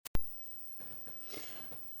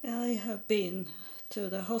I have been to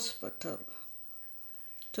the hospital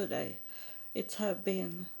today. It have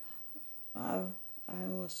been, I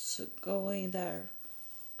was going there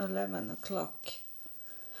 11 o'clock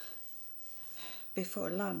before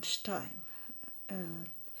lunchtime. Uh,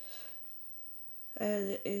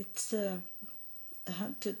 it's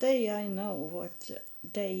Today I know what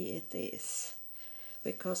day it is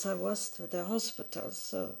because I was to the hospital.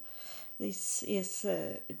 So this is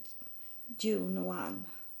June 1,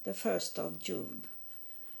 the 1st of June,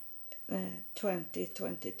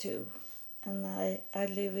 2022. And I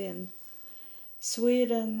live in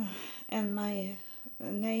Sweden, and my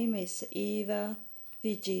name is Eva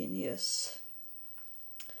Virginius.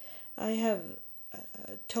 I have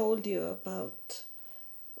told you about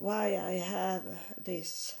why I have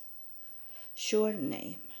this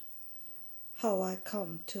surname, how I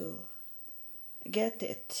come to get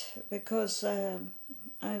it, because I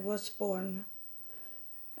was born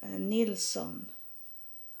Nilsson,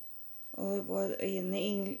 or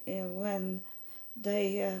when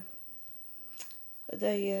they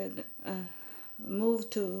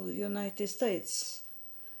moved to United States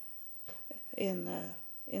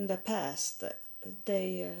in the past.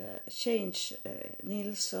 They changed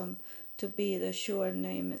Nilsson to be the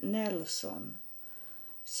surname Nelson.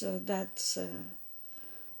 So that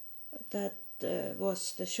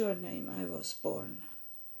was the surname I was born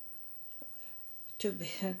to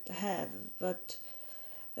have. But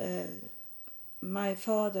my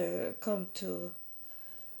father come to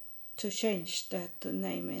change that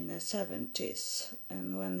name in the 70s,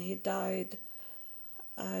 and when he died,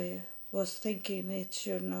 I was thinking it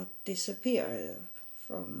should not disappear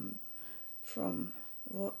from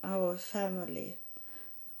our family.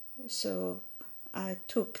 So I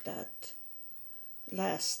took that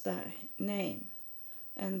last name,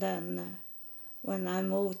 and then when I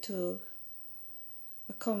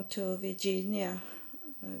come to Virginia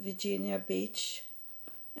Beach,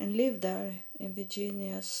 and lived there in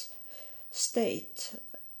Virginia's state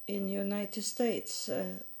in United States.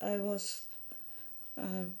 I was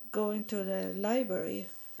going to the library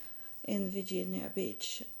in Virginia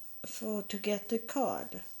Beach to get a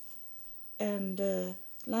card, and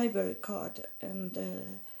library card, and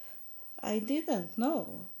I didn't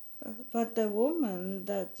know, but the woman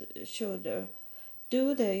that should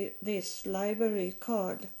do this library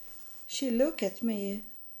card, she looked at me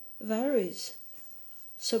very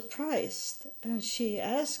surprised, and she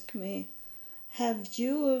asked me, have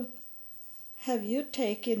you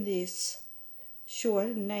taken this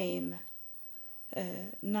short name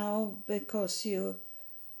now because you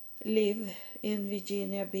live in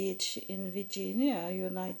Virginia Beach in Virginia,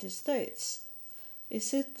 United States?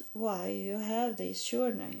 Is it why you have this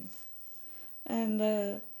short name? And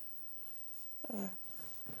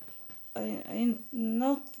I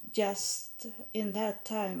not just in that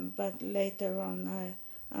time, but later on I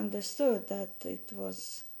understood that it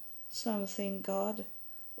was something God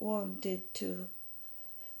wanted to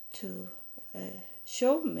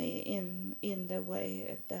show me in the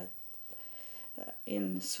way that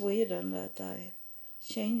in Sweden that I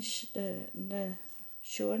changed the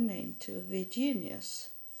surname to Virginius,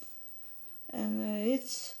 and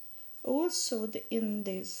it's also in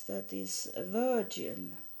this that is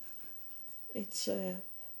virgin. It's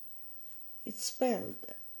spelled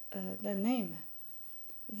the name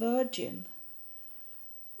Virgin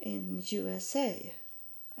in USA,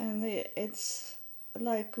 and it's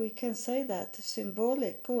like we can say that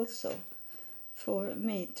symbolic also for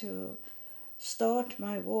me to start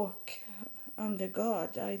my walk under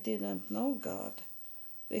God. I didn't know God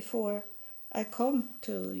before I come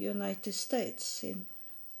to United States in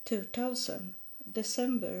 2000,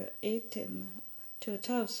 December 18,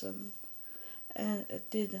 2000, and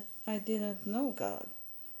I didn't know God.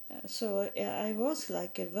 So I was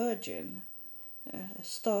like a virgin,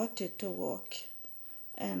 started to walk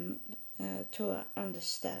and to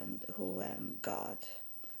understand who I am God,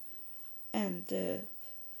 and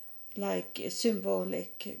like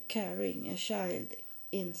symbolic carrying a child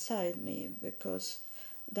inside me, because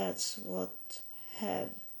that's what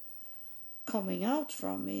have coming out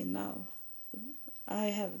from me now. I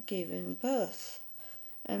have given birth,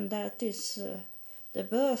 and that is the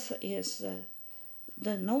birth is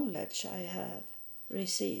the knowledge I have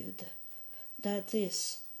received. That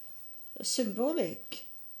is symbolic.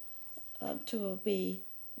 To be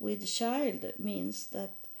with child means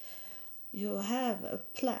that you have a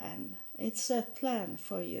plan. It's a plan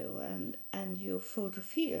for you, and you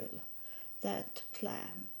fulfill that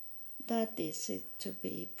plan. That is it to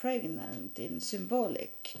be pregnant in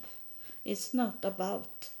symbolic. It's not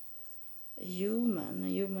about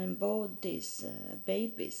human embodies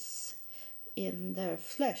babies in their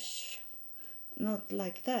flesh. Not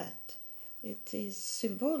like that. It is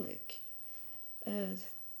symbolic.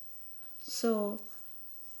 So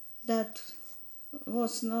that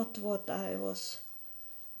was not what I was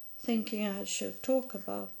thinking I should talk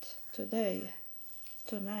about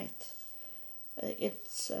tonight.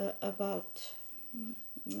 It's about...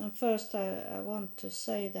 First I want to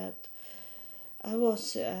say that I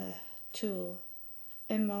was to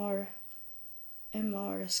MR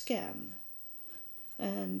scan,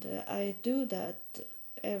 and I do that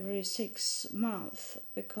every 6 months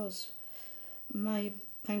because my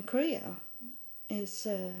pancreas is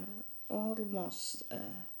almost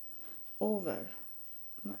over.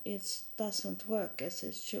 It doesn't work as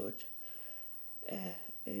it should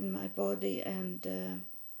in my body, and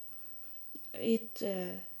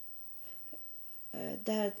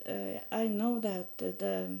I know that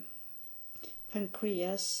the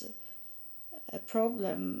pancreas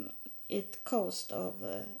problem it caused of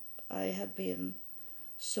I have been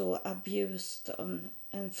so abused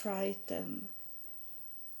and frightened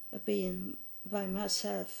being by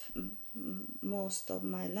myself most of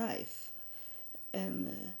my life,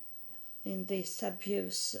 and in this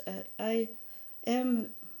abuse I am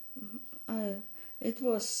it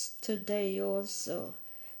was today also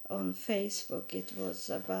on Facebook. It was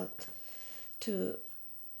about to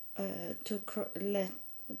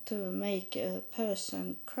make a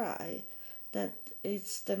person cry, that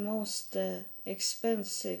it's the most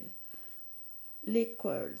expensive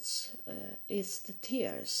liquids is the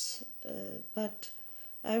tears, but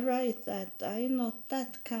I write that I'm not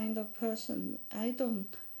that kind of person.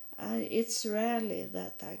 It's rarely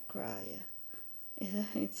that I cry.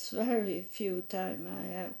 It's very few times I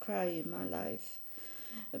have cried in my life.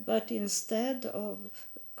 But instead of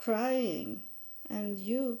crying, and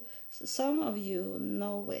some of you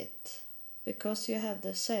know it, because you have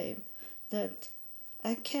the same, that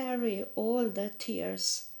I carry all the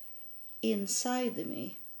tears inside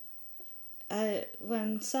me.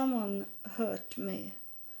 When someone hurt me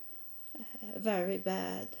very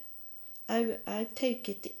bad, I take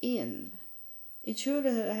it in. It should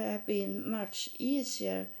have been much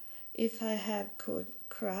easier if I could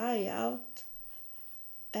cry out,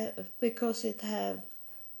 because it have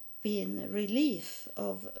been relief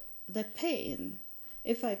of the pain.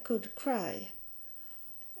 If I could cry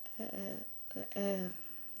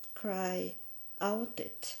out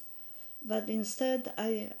it, but instead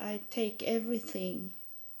I take everything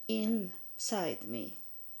inside me.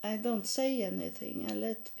 I don't say anything. I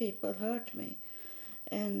let people hurt me,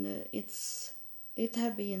 and it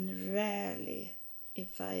have been rarely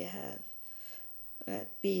if I have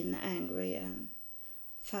been angry and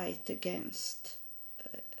fight against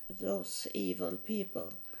those evil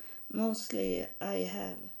people. Mostly I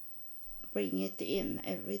have bring it in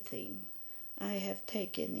everything. I have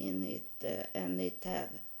taken in it, and it have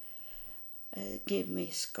give me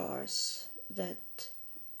scars that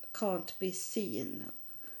can't be seen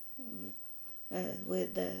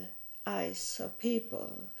with the eyes of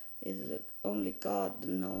people. Only God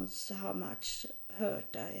knows how much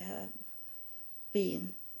hurt I have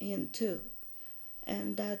been into,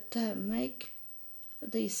 and that make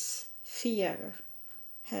this fear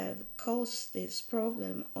have caused this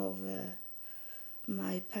problem of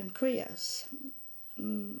my pancreas.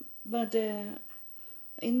 But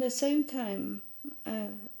in the same time,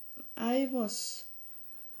 I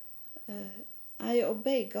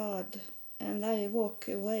obey God, and I walk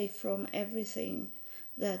away from everything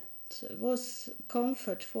that was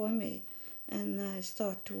comfort for me, and I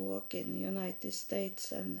start to walk in the United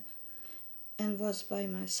States, and was by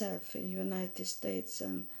myself in the United States,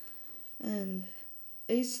 and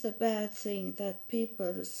it's the bad thing that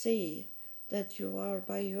people see that you are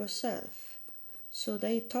by yourself, so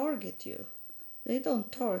they target you. They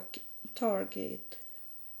don't target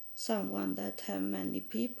someone that have many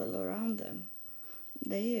people around them.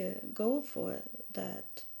 They go for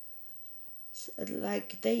that,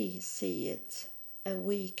 like they see it, a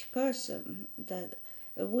weak person, that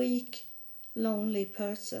a weak, lonely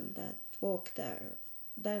person that walk there,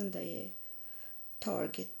 then they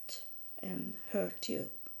target and hurt you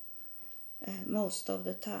most of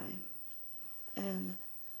the time, and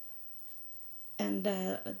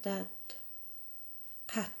that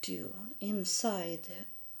cut you inside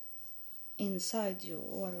you.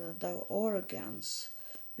 All the organs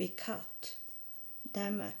be cut,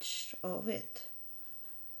 damaged of it.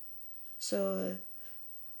 So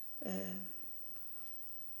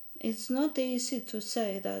it's not easy to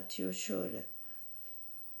say that you should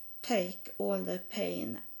take all the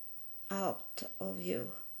pain out of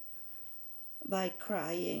you, by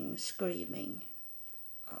crying, screaming,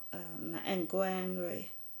 and go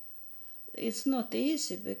angry. It's not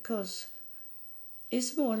easy because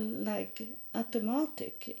it's more like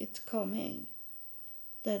automatic. It's coming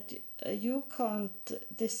that you can't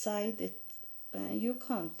decide it, you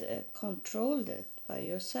can't control it by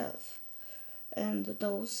yourself. And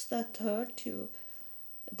those that hurt you,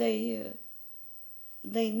 they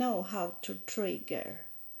know how to trigger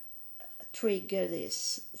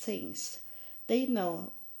these things. They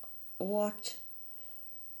know what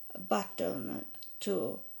button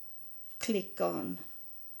to click on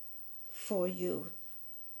for you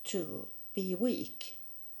to be weak.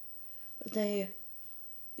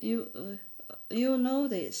 You know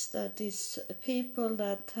this, that these people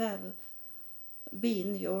that have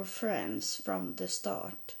been your friends from the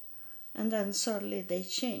start, and then suddenly they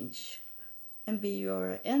change and be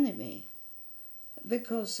your enemy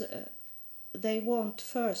because they want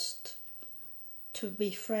first to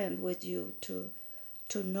be friend with you, to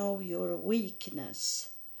know your weakness,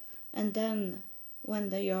 and then when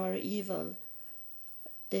they are evil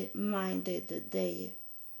minded, they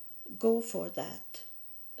go for that.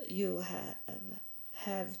 You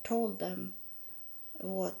have told them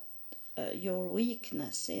what your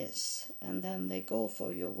weakness is, and then they go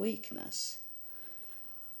for your weakness.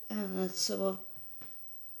 And so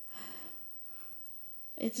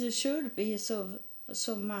it should be so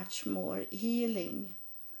much more healing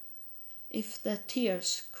if the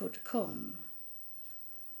tears could come.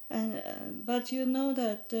 And but you know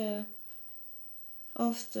that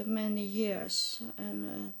after many years,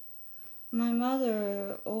 and my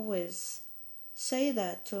mother always say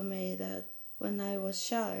that to me, that when I was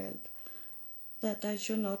child, that I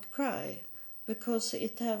should not cry because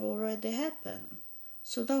it have already happened.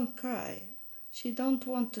 So don't cry. She don't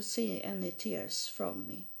want to see any tears from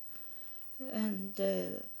me. And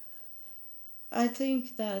I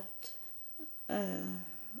think that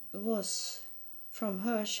was from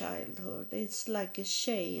her childhood. It's like a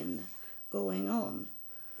chain going on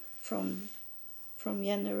from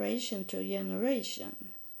generation to generation.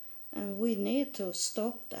 And we need to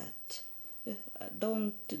stop that.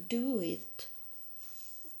 Don't do it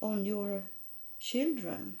on your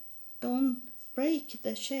children. Don't break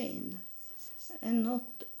the chain. And not,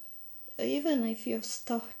 even if you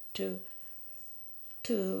start to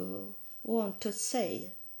want to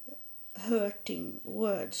say hurting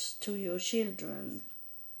words to your children,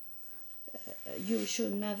 you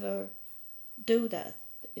should never do that.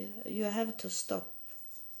 You have to stop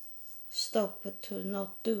to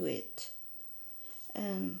not do it.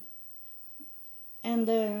 And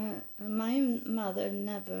my mother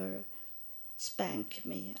never spanked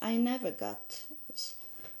me. I never got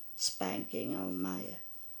spanking of my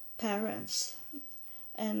parents.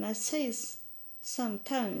 And I say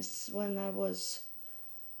sometimes when I was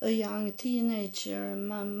a young teenager,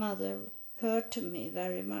 my mother hurt me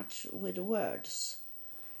very much with words.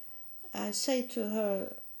 I say to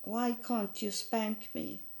her, why can't you spank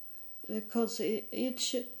me? Because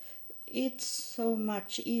it's so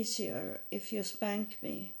much easier if you spank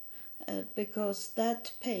me, because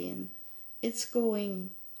that pain, it's going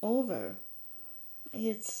over.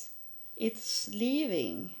 It's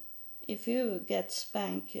leaving. If you get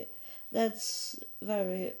spanked, that's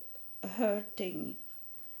very hurting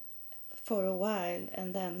for a while,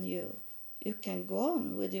 and then you can go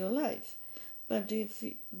on with your life. But if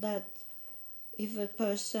a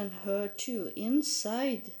person hurt you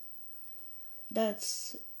inside,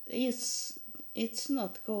 it's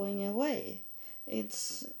not going away.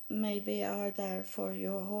 It's maybe are there for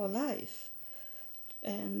your whole life.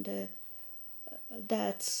 And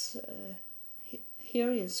that's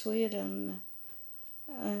here in Sweden.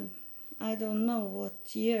 I don't know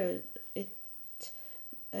what year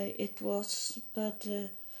it was, but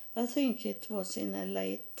I think it was in the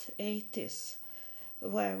late 80s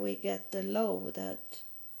where we get the law that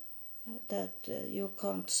you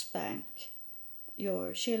can't spank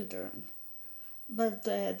your children. But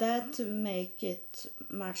that make it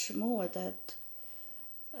much more that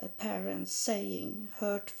parents saying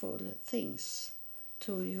hurtful things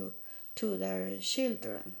to their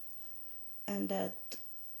children, and that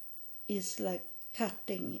is like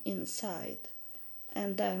cutting inside.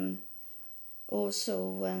 And then also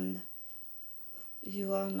when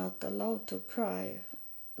you are not allowed to cry,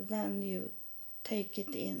 then you take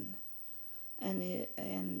it in, and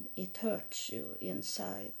it hurts you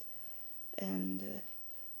inside. And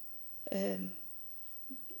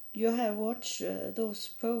you have watched those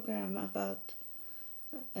programs about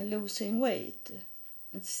losing weight.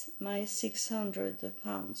 It's my 600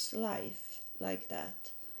 pounds life, like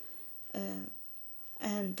that.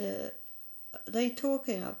 And they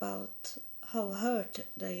talking about how hurt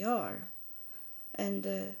they are,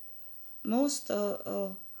 and most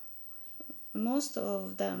of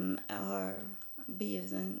them are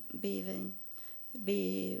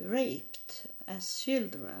be raped as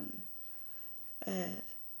children,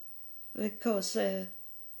 because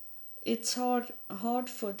it's hard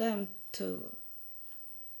for them to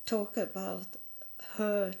talk about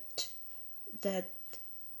hurt, that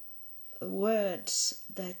words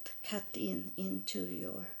that cut into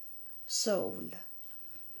your soul,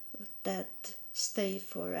 that stay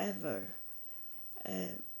forever.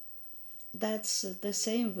 That's the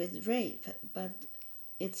same with rape, but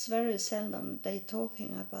it's very seldom they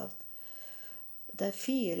talking about the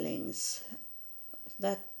feelings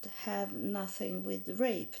that have nothing with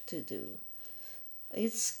rape to do.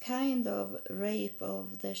 It's kind of rape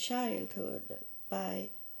of the childhood by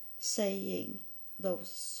saying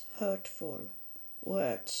those hurtful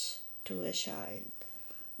words to a child.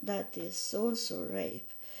 That is also rape.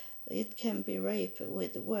 It can be rape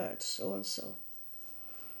with words also.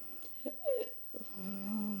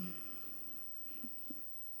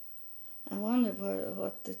 I wonder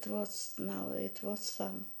what it was now. It was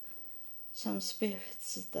some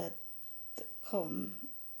spirits that come.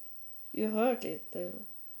 You heard it.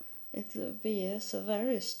 It will be so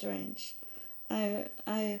very strange.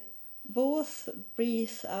 I both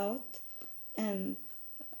breathe out and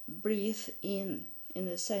breathe in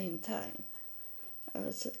the same time.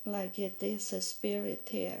 It's like it is a spirit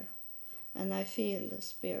here, and I feel the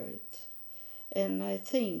spirit. And I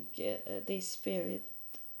think this spirit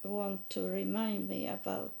want to remind me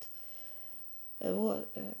about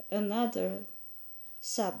another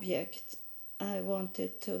subject I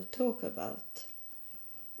wanted to talk about,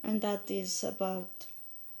 and that is about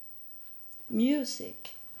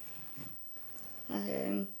music. I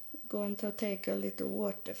am going to take a little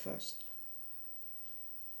water first.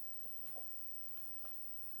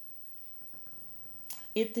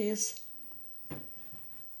 It is,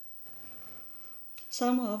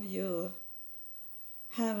 some of you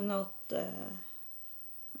have not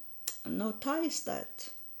noticed that.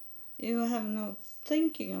 You have not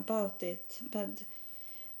thinking about it, but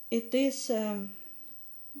it is,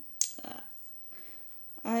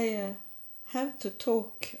 I have to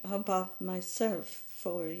talk about myself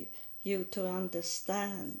for you to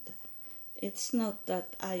understand. It's not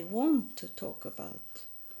that I want to talk about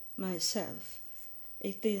myself.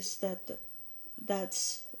 It is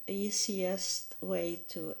that's easiest way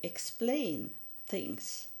to explain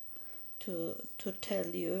things, to tell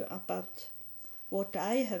you about what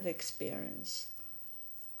I have experienced.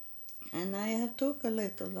 And I have talked a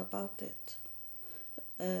little about it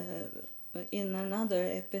in another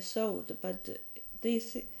episode, but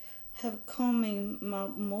these have coming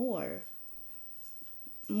more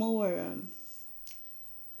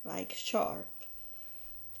like sharp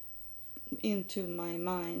into my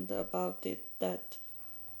mind about it, that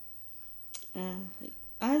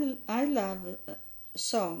I love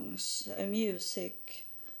songs, music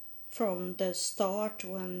from the start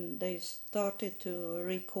when they started to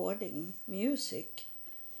recording music,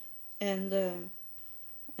 and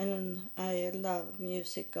I love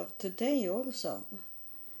music of today also,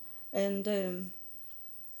 and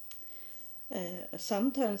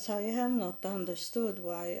sometimes I have not understood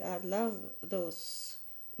why I love those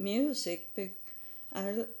music.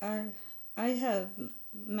 I have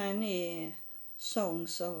many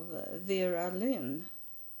songs of Vera Lynn,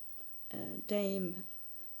 Dame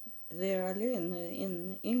Vera Lynn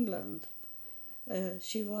in England.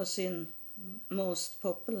 She was in most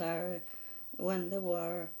popular when there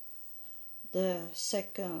were the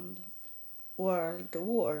Second World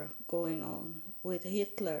War going on with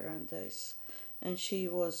Hitler and this, and she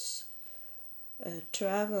was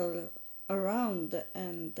travel around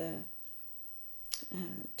and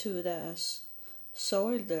to the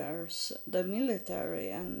soldiers, the military,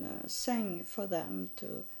 and sang for them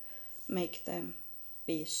to make them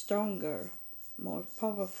be stronger, more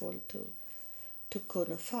powerful, to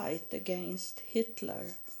could fight against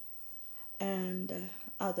Hitler and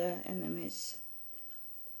other enemies.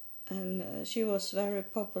 And she was very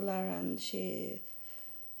popular, and she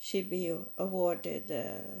be awarded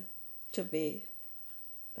to be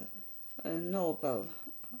a Nobel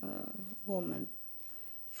woman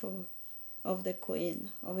of the Queen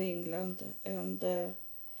of England, and I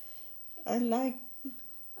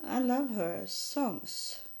love her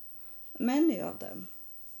songs, many of them.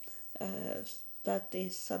 That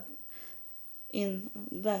is in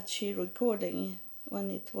that she recording when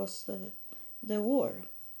it was the war,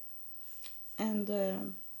 and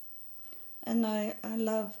I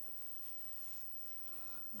love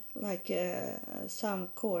like some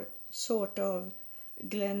sort of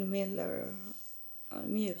Glenn Miller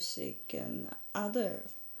music and other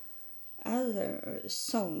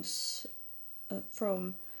songs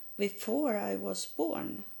from before I was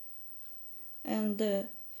born. And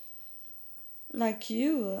like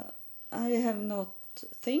you, I have not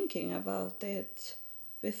thinking about it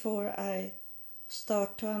before I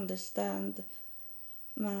start to understand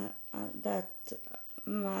that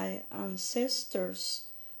my ancestors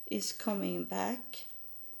is coming back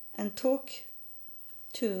and talk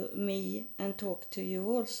to me and talk to you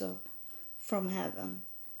also from heaven.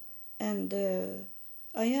 And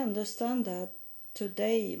I understand that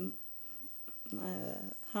today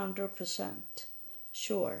 100%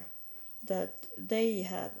 sure that they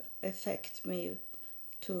have affected me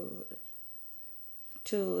to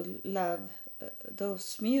love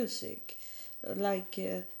those music. Like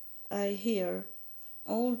I hear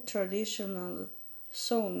old traditional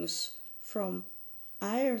songs from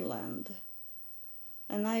Ireland,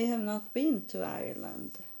 and I have not been to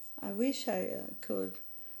Ireland. I wish I could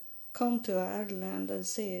come to Ireland and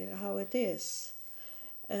see how it is.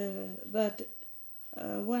 But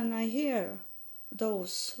when I hear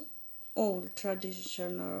those old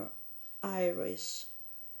traditional Irish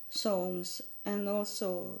songs and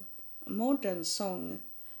also modern songs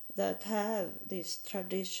that have this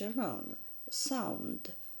traditional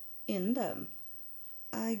sound in them,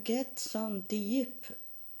 I get some deep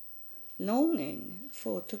longing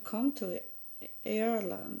for to come to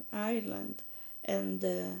Ireland, and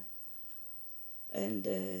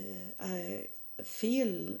I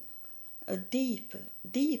feel a deep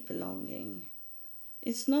longing.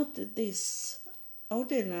 It's not this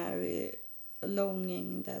ordinary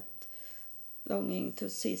longing to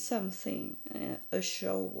see something, a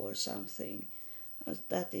show or something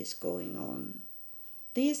that is going on.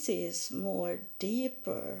 This is more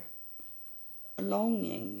deeper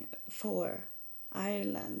longing for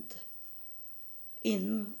Ireland.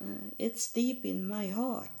 It's deep in my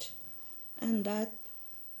heart, and that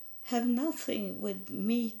have nothing with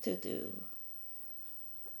me to do,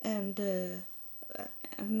 and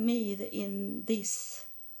me in this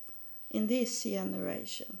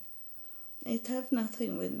generation. It have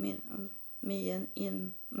nothing with me and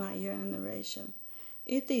in my generation.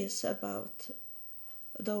 It is about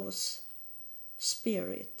those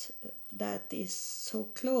spirit that is so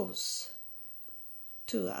close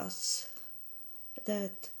to us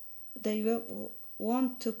that they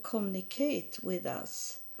want to communicate with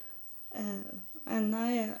us, and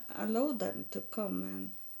I allow them to come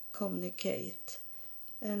and communicate,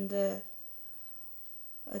 and that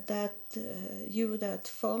you that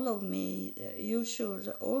follow me, you should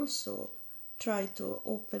also try to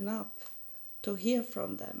open up to hear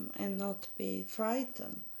from them and not be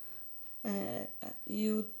frightened.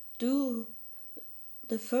 You do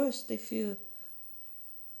the first if you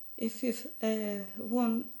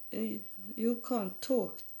want. You can't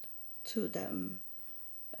talk to them.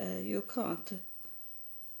 You can't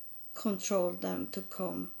control them to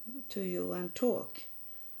come to you and talk.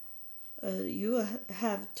 You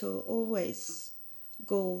have to always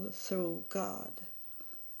go through God.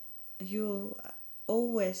 You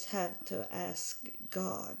always have to ask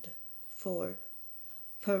God for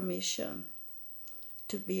permission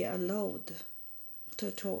to be allowed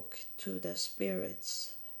to talk to the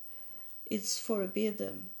spirits. It's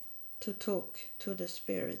forbidden to talk to the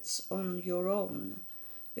spirits on your own,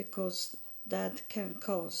 because that can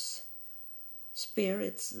cause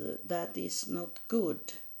spirits that is not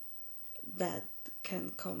good that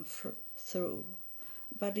can come through.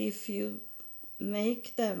 But if you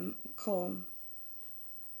make them come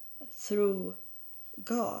through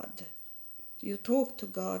God, you talk to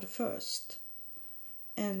God first,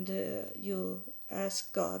 and you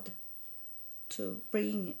ask God to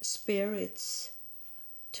bring spirits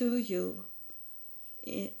to you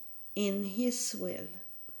in His will.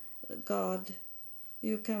 God,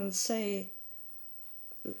 you can say,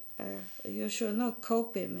 you should not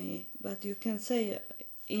copy me, but you can say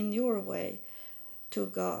in your way to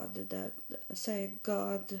God that, say,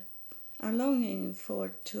 God, I'm longing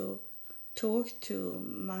for to talk to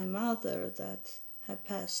my mother that had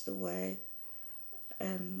passed away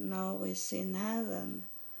and now is in heaven.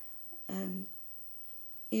 And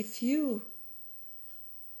if you,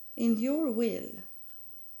 in your will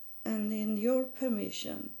and in your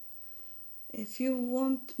permission, if you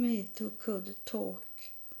want me to could talk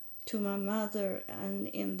to my mother and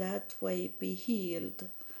in that way be healed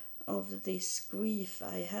of this grief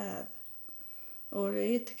I have, or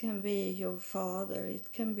it can be your father,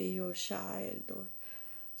 it can be your child, or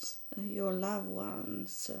your loved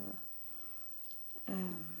ones,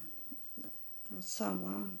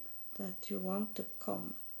 someone that you want to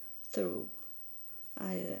come through.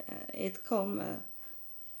 It come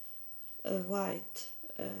a white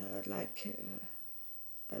like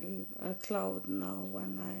a cloud now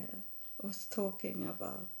when I was talking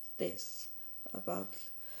about this, about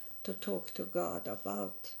to talk to God,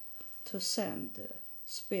 about to send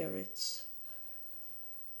spirits.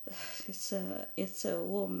 It's a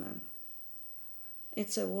woman.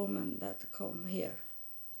 It's a woman that come here.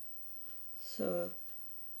 So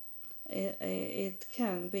it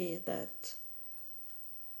can be that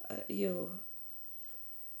you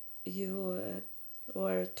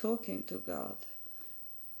were talking to God.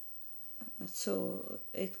 So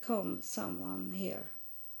it comes someone here.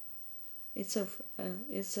 It's a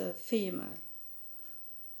female.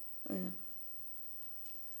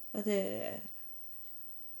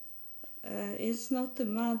 It's not a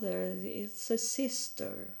mother. It's a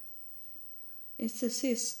sister. It's a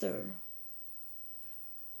sister,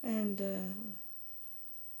 and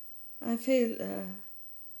I feel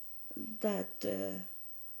that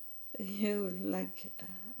you like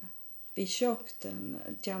be shocked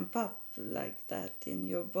and jump up like that in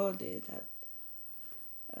your body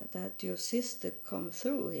that your sister come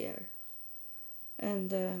through here,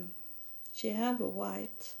 and she have a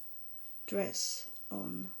white dress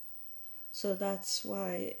on, so that's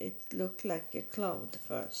why it looked like a cloud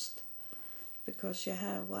first, because she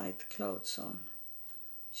have white clothes on.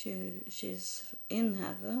 She's in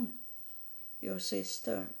heaven, your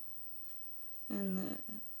sister, and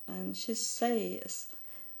she says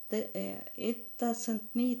that it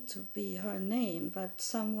doesn't need to be her name, but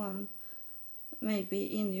someone maybe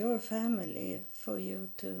in your family for you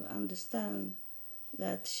to understand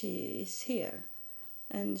that she is here.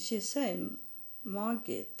 And she say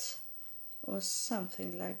Margit or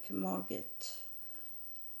something like Margit,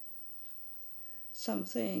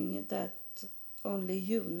 something that only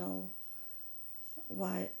you know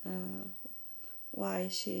why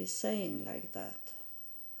she is saying like that.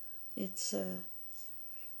 It's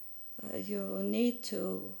you need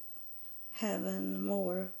to have a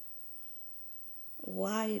more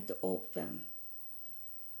wide open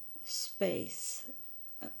space,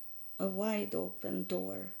 a wide open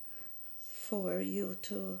door for you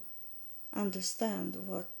to understand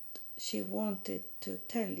what she wanted to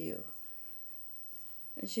tell you.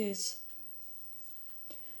 She's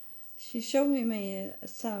showing me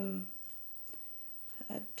some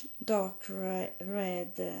dark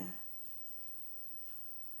red,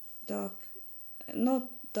 not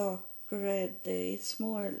dark red, it's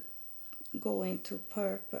more going to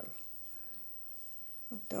purple,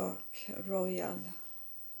 dark royal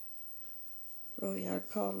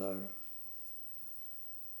color,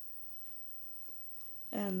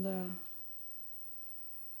 and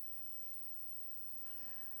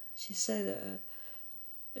she said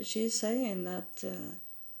she's saying that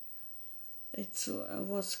it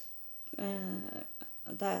was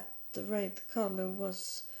that the red color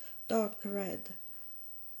was dark red,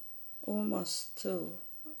 almost to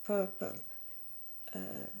purple.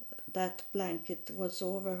 That blanket was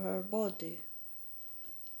over her body.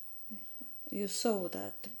 You saw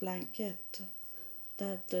that blanket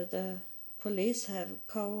that the police have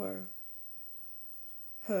covered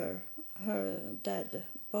her dead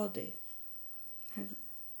body. And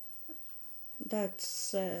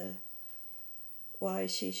that's why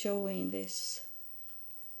she's showing this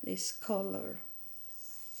color.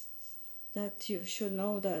 That you should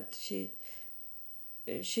know that she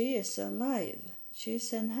is alive.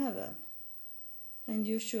 She's in heaven, and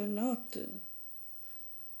you should not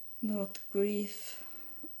grieve,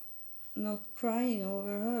 not crying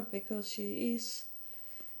over her, because she is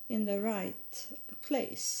in the right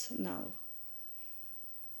place now.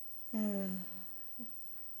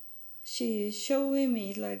 She showing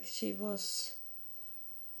me like she was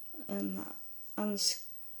an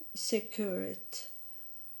unsecure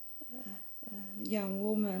young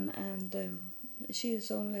woman, and she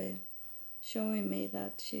is only showing me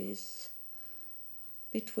that she's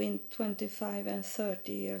between 25 and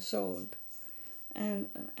 30 years old, and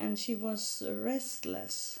she was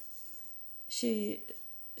restless. She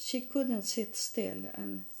couldn't sit still,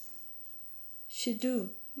 and she do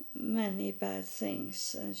many bad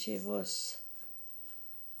things, and she was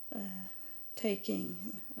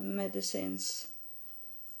taking medicines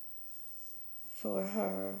for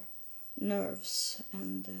her nerves,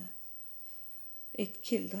 and it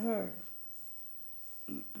killed her.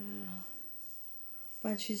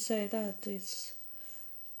 But she said that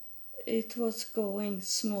it was going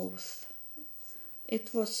smooth.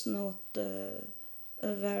 It was not a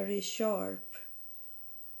very sharp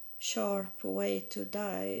sharp way to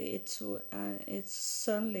die. It's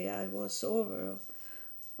suddenly I was over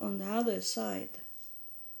on the other side,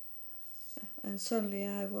 and suddenly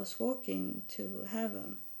I was walking to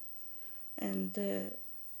heaven. And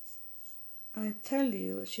I tell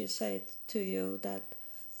you, she said to you, that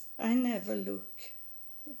I never look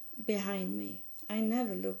behind me. I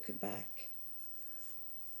never look back.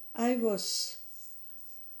 I was,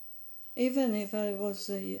 even if I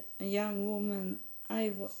was a young woman,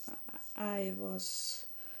 I was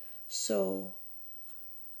so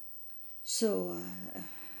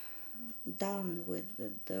done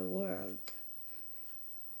with the world,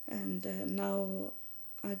 and now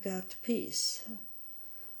I got peace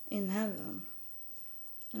in heaven.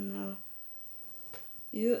 And now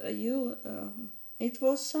it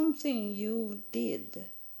was something you did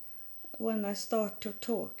when I start to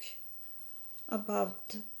talk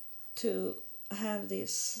about to have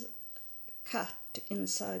this cut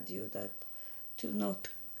inside you, that to not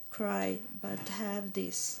cry but have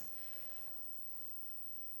this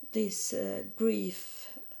grief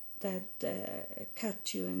that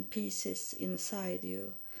cut you in pieces inside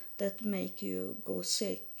you, that make you go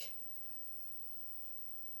sick.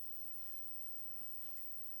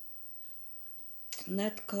 And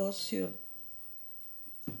that cause you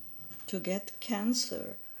to get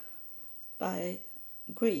cancer by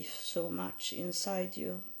grief so much inside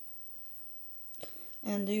you.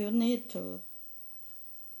 And you need to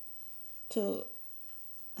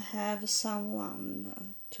have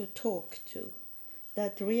someone to talk to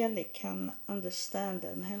that really can understand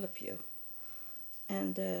and help you.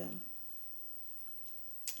 And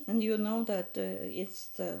you know that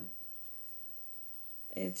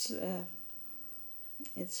it's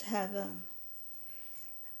heaven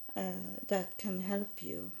that can help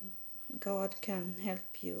you. God can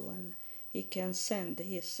help you, and He can send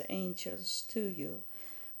His angels to you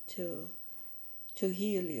to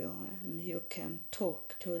heal you, and you can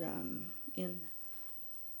talk to them in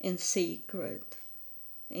secret,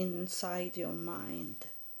 inside your mind,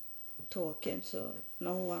 talking, so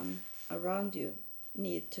no one around you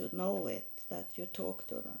need to know it, that you talk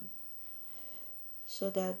to them. So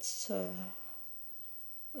that's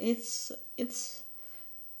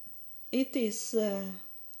it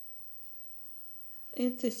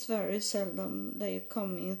is very seldom they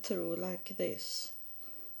coming through like this,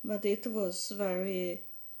 but it was very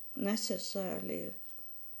necessary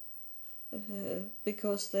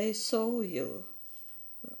because they saw you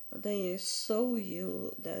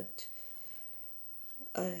that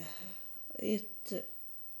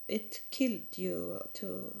it killed you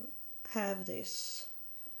to have this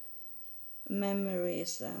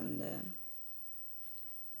memories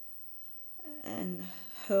and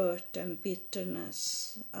hurt and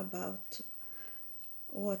bitterness about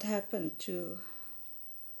what happened to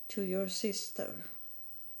your sister,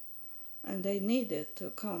 and they needed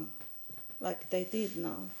to come like they did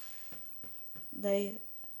now. They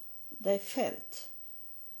felt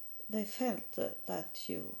that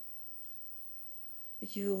you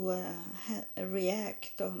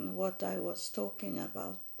react on what I was talking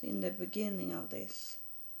about in the beginning of this.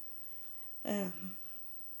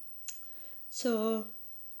 So,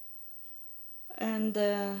 and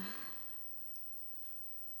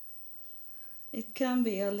it can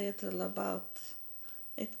be a little about,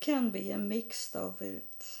 it can be a mix of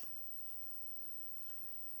it,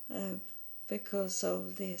 because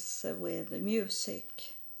of this with the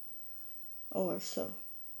music also.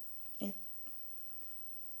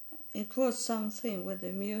 It was something with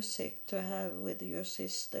the music to have with your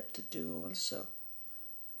sister to do also.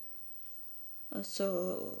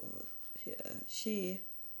 So she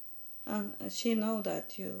know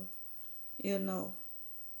that you know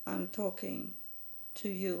I'm talking to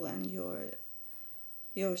you and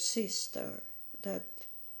your sister, that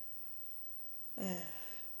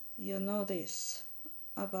you know this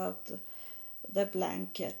about the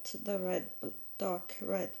blanket, the dark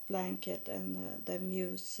red blanket, and the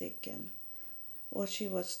music, and what she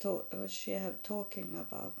was talking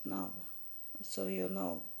about now. So you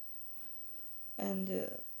know, and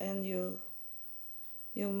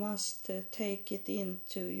you must take it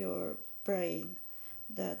into your brain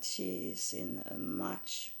that she is in a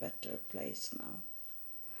much better place now,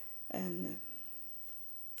 and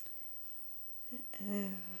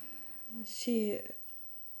she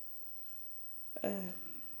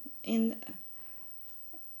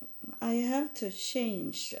I have to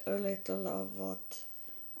change a little of what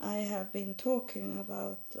I have been talking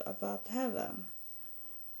about heaven.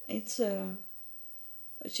 It's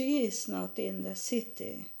she is not in the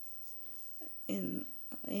city, in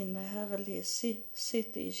the heavenly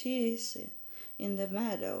city. She is in the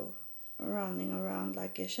meadow, running around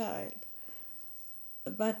like a child.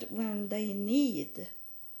 But when they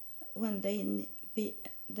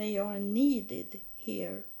are needed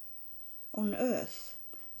here on earth,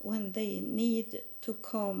 when they need to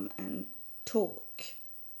come and talk,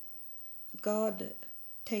 God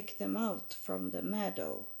take them out from the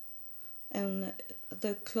meadow. And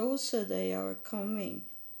the closer they are coming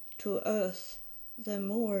to earth, the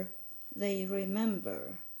more they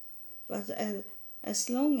remember. But as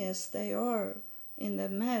long as they are in the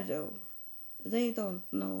meadow, they don't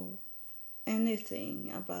know anything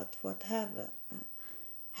about what have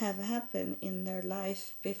happened in their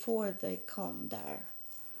life before they come there.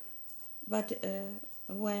 But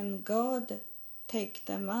when God take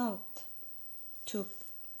them out to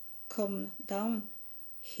come down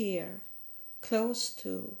here, close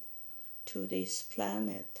to this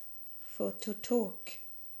planet, for to talk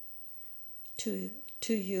to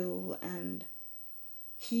you and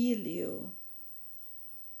heal you,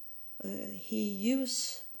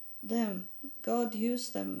 God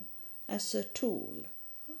used them as a tool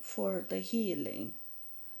for the healing.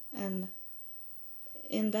 And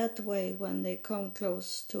in that way, when they come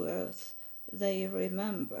close to earth, they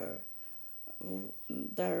remember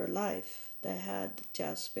their life they had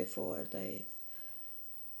just before they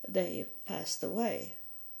passed away.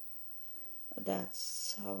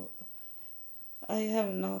 That's how I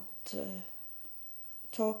have not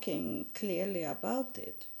talking clearly about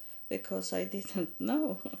it, because I didn't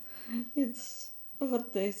know. It's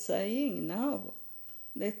what they're saying now.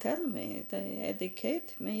 They tell me, they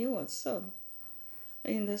educate me also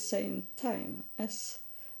in the same time as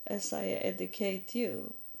I educate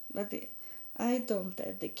you. But I don't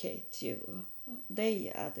educate you.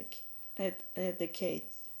 They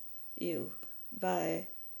educate you by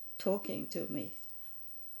talking to me.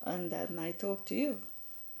 And then I talk to you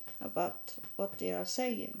about what they are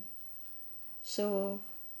saying. So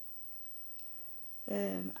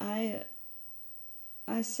I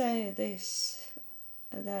say this,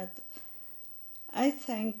 that I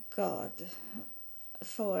thank God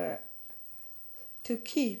for to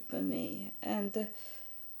keep me, and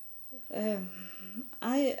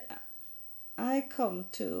I come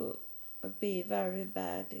to be very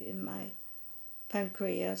bad in my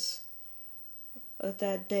pancreas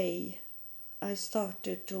that day I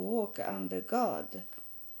started to walk under God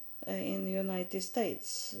in the United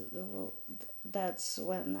States. That's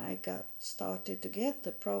when I started to get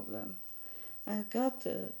the problem. I got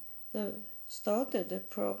started the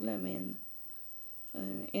problem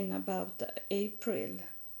in about April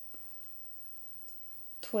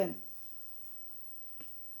 20,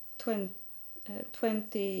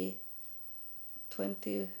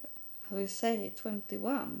 how you say,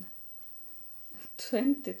 21.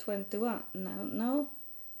 2021, no,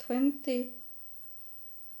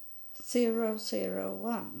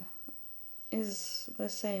 20001 is the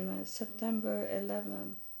same as September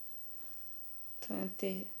 11,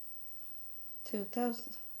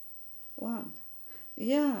 2001.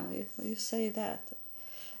 Yeah, you say that.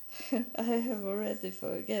 I have already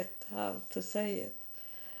forget how to say it.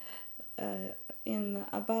 In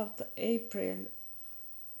about April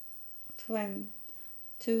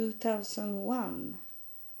 2001,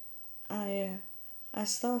 I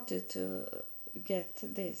started to get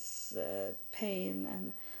this pain,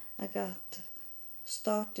 and I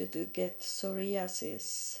started to get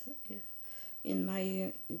psoriasis in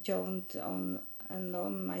my joint and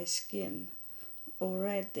on my skin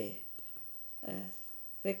already,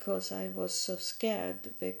 because I was so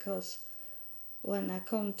scared, because when I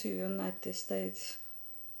come to United States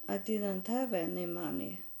I didn't have any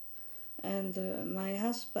money, and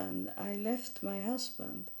I left my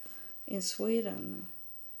husband in Sweden.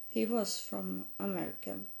 He was from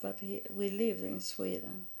America, but we lived in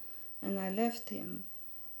Sweden, and I left him.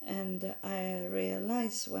 And I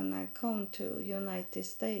realized when I come to United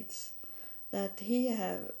States that he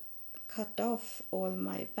have cut off all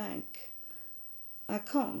my bank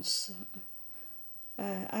accounts.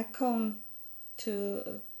 I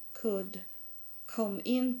could come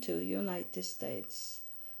into United States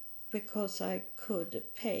because I could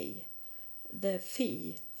pay the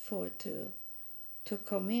fee to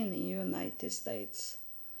come in United States.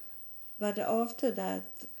 But after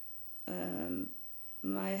that,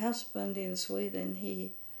 my husband in Sweden,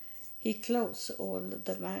 he closed all the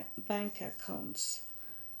bank accounts,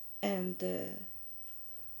 and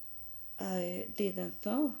I didn't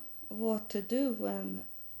know what to do when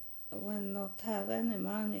not have any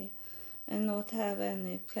money and not have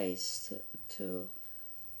any place to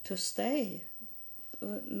stay,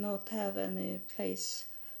 not have any place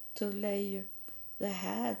to lay the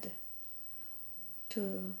head,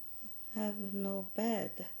 to have no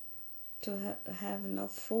bed, to have no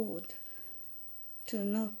food, to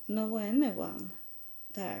not know anyone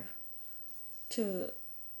there, to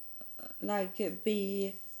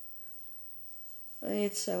be,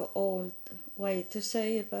 it's an old way to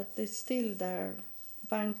say it, but it's still there,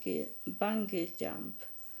 bungee jump.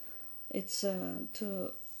 It's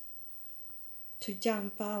to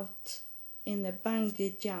jump out in a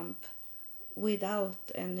bungee jump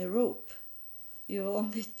without any rope. You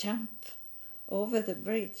only jump over the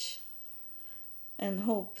bridge and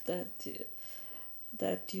hope that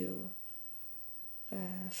you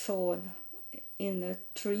fall in a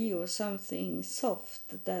tree or something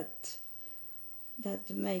soft that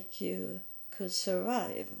make you could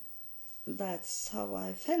survive. That's how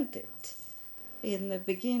I felt it in the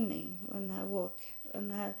beginning when I walked,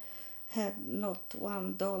 and I had not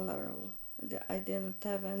 $1. I didn't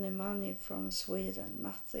have any money from Sweden,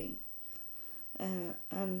 nothing.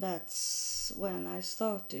 And that's when I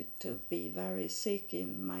started to be very sick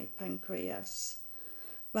in my pancreas.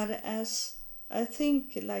 But as I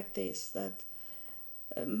think like this, that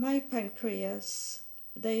my pancreas,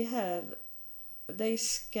 they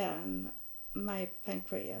scan my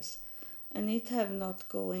pancreas, and it have not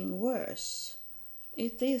going worse.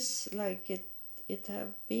 It is like it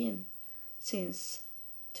have been since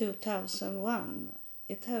 2001.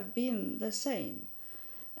 It have been the same,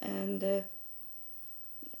 and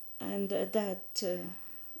that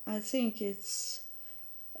I think it's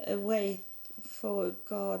a way for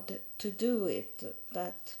God to do it,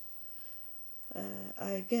 that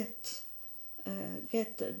I get a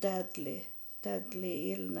deadly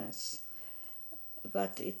illness,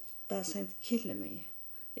 but it doesn't kill me.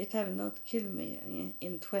 It have not killed me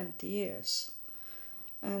in 20 years.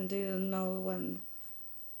 And you know, when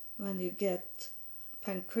you get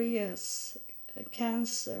pancreas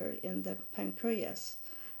cancer in the pancreas,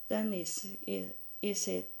 then is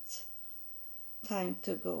it time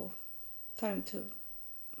to go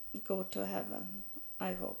to heaven,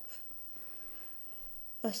 I hope.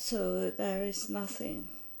 So there is nothing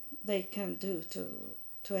they can do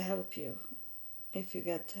to help you if you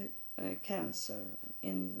get cancer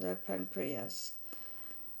in the pancreas.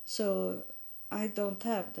 So I don't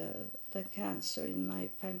have the cancer in my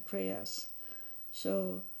pancreas.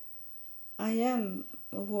 So I am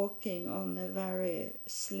walking on a very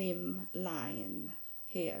slim line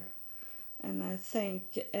here, and I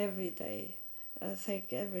thank every day. I thank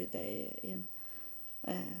God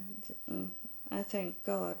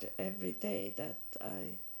every day that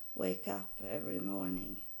I wake up every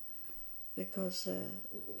morning, because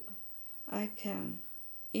I can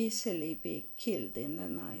easily be killed in the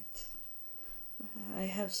night. I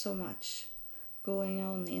have so much going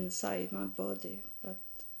on inside my body, but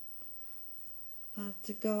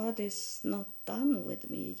God is not done with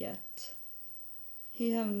me yet.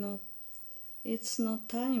 It's not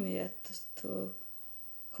time yet to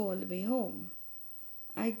call me home.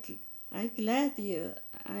 I gladly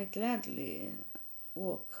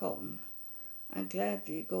walk home. I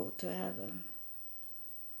gladly go to heaven.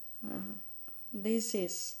 This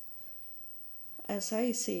is, as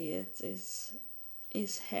I see it, is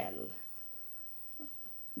hell.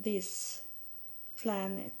 This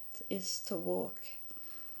planet is to walk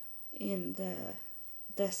in the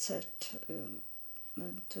desert,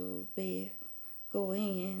 and to be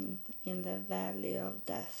going in the valley of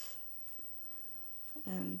death.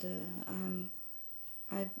 And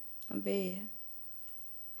I be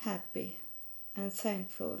happy and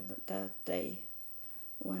thankful that day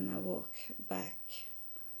when I walk back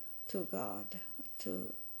to God.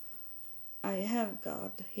 I have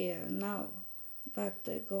God here now,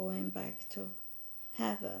 but going back to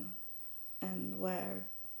heaven, and where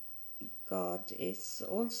God is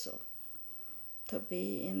also, to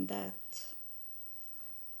be in that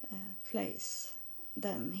place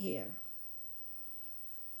than here.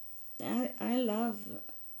 I love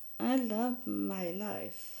my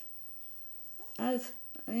life.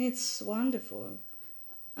 It's wonderful.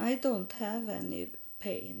 I don't have any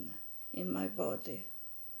pain in my body.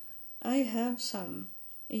 I have some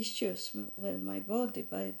issues with my body,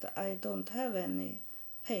 but I don't have any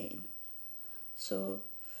pain. So,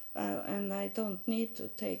 and I don't need to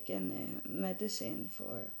take any medicine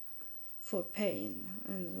for pain,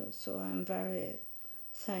 and so I'm very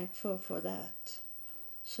thankful for that.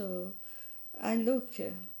 So I look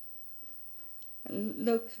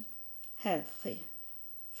healthy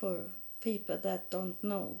for people that don't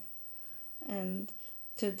know. And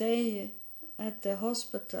today at the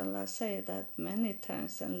hospital, I say that many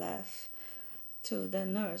times and laugh to the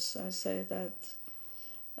nurse. I say that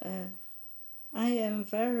I am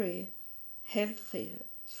very healthy,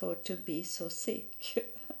 for to be so sick.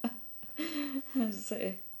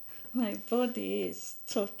 So my body is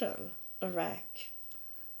total a wreck,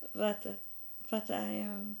 but I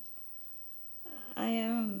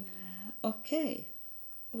am okay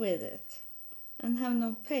with it and have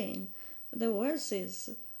no pain. The worst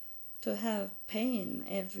is to have pain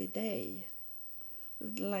every day,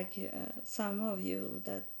 like some of you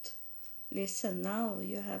that listen now,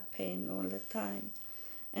 you have pain all the time,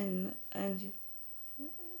 and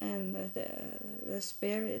the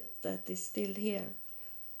spirit that is still here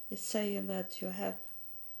is saying that you have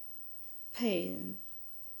pain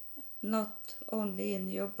not only in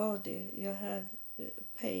your body, you have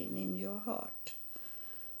pain in your heart.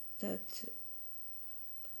 That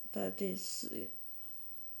is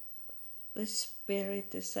the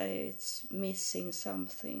spirit is saying it's missing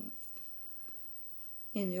something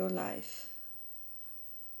in your life,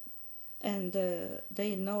 and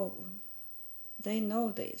they know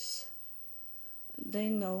this. They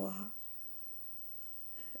know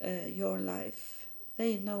your life.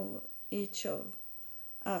 They know each of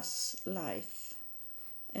us life,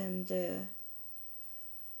 and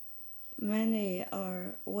many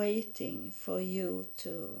are waiting for you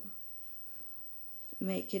to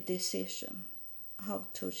make a decision how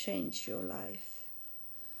to change your life,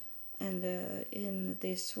 and in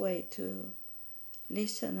this way to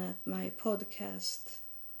listen at my podcast,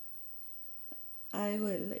 I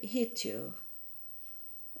will hit you.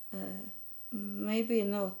 Maybe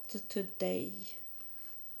not today,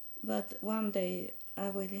 but one day I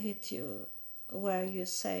will hit you where you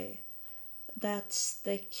say, that's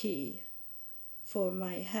the key for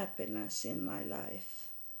my happiness in my life.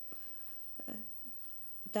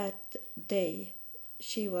 That day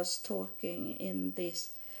she was talking in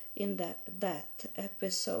that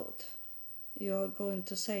episode. You are going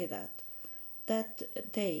to say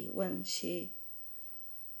that day when she,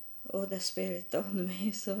 oh, the spirit on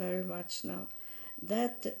me so very much now,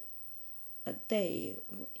 that day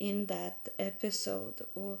in that episode,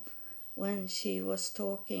 or when she was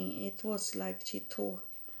talking, it was like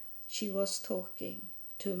she was talking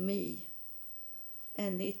to me,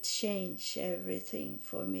 and it changed everything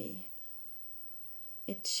for me.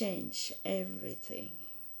 It changed everything,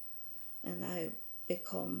 and I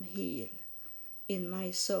become healed in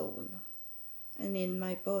my soul and in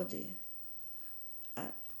my body.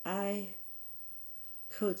 I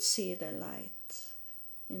could see the light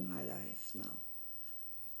in my life now.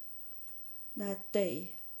 That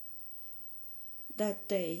day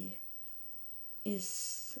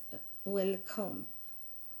will come.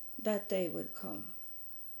 That day will come,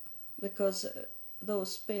 because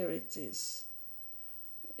those spirits is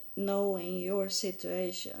knowing your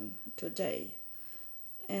situation today,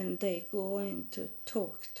 and they going to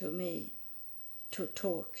talk to me, to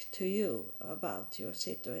talk to you about your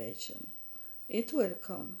situation. It will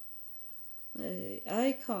come.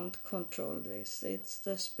 I can't control this. It's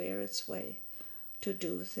the spirit's way to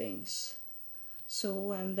do things. So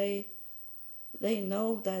when they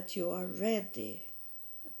know that you are ready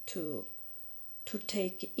to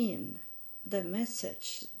take in the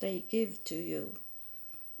message they give to you,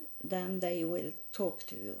 then they will talk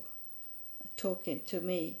to you. Talking to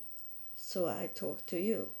me, so I talk to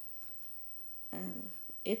you. And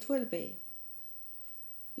it will be.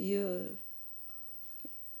 You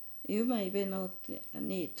maybe not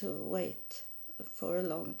need to wait for a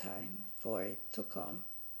long time for it to come.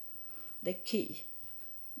 The key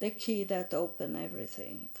that open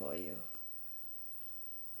everything for you.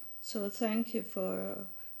 So thank you for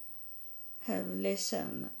have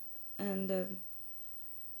listened, and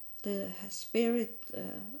the spirit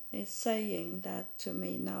is saying that to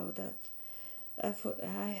me now, that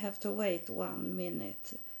I have to wait 1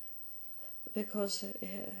 minute, because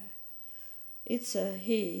it's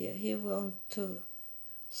he want to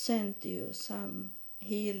send you some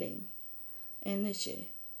healing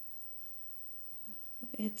energy.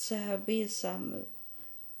 It's be some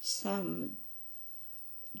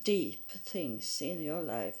deep things in your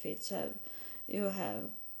life. It's you have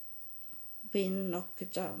been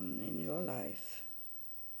knocked down in your life.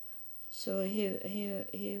 So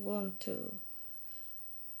he want to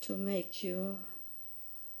make you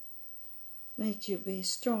be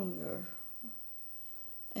stronger,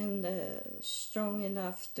 and strong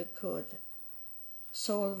enough to could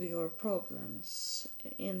solve your problems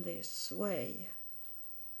in this way.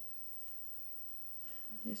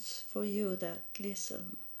 It's for you that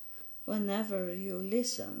listen. Whenever you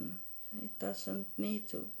listen, it doesn't need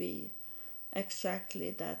to be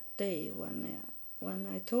exactly that day when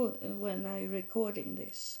I recording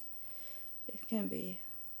this. It can be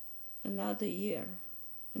another year,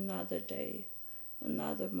 another day,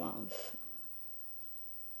 another month.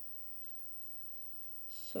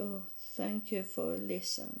 So thank you for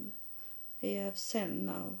listening. I have sent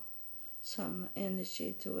now some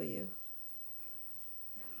energy to you.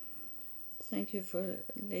 Thank you for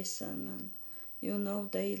listening. You know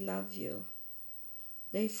they love you.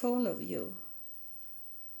 They follow you.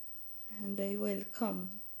 And they will come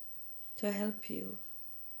to help you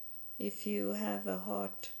if you have a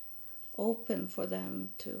heart open for them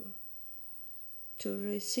to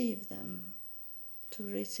receive them, to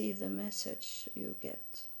receive the message you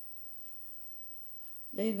get.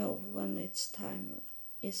 They know when it's time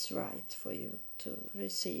is right for you to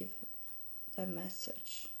receive the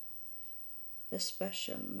message, the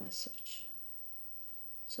special message.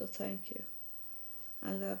 So thank you.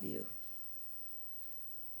 I love you.